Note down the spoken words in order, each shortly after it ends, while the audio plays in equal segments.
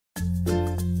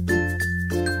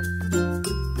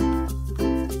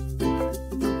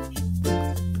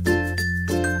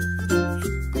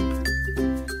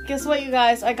Guess what, you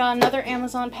guys? I got another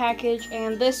Amazon package,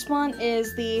 and this one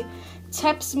is the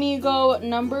TEPSMIGO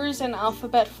numbers and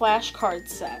alphabet flashcard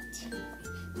set.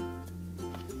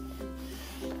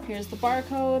 Here's the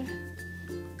barcode.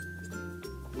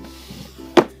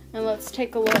 And let's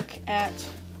take a look at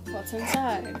what's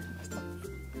inside.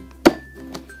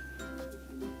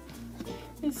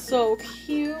 It's so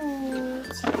cute.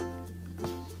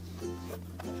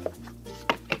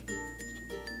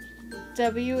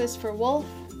 W is for wolf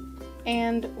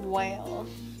and whale.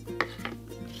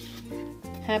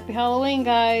 Happy Halloween,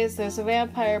 guys. There's a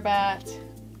vampire bat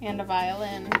and a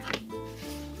violin.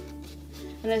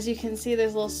 And as you can see,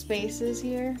 there's little spaces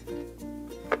here.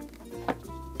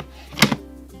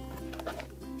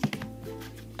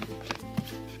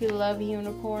 We love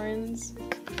unicorns.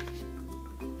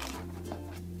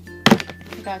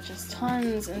 We got just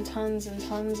tons and tons and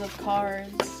tons of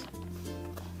cards.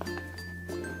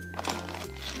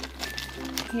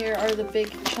 Here are the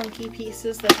big chunky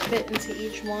pieces that fit into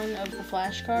each one of the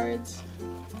flashcards.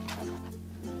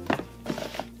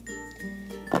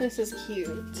 This is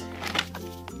cute.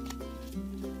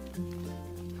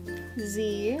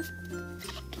 Z,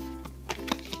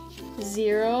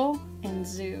 0, and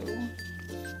zoo.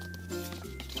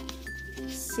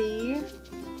 C,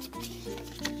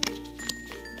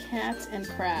 cat and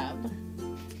crab.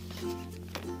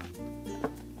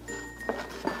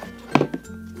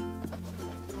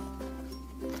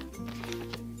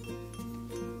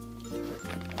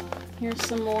 Here's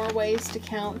some more ways to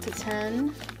count to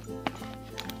 10.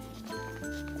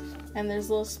 And there's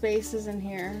little spaces in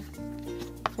here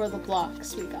for the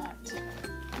blocks we got.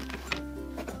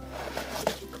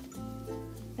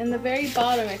 In the very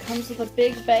bottom, it comes with a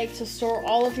big bag to store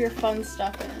all of your fun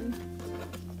stuff in.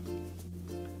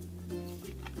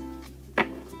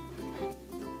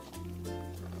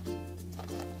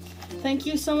 Thank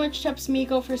you so much,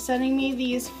 TEPSMIGO, for sending me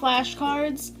these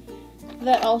flashcards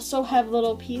that also have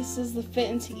little pieces that fit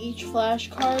into each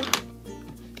flashcard.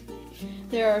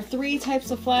 There are 3 types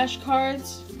of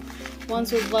flashcards.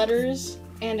 Ones with letters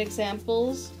and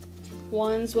examples,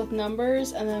 ones with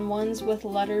numbers, and then ones with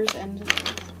letters and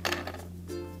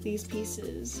these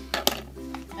pieces.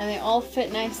 And they all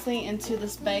fit nicely into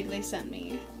this bag they sent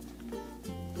me.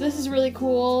 This is really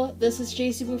cool. This is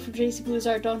JC Boo from JC Boo's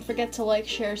Art. Don't forget to like,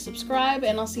 share, subscribe,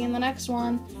 and I'll see you in the next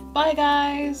one. Bye,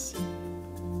 guys!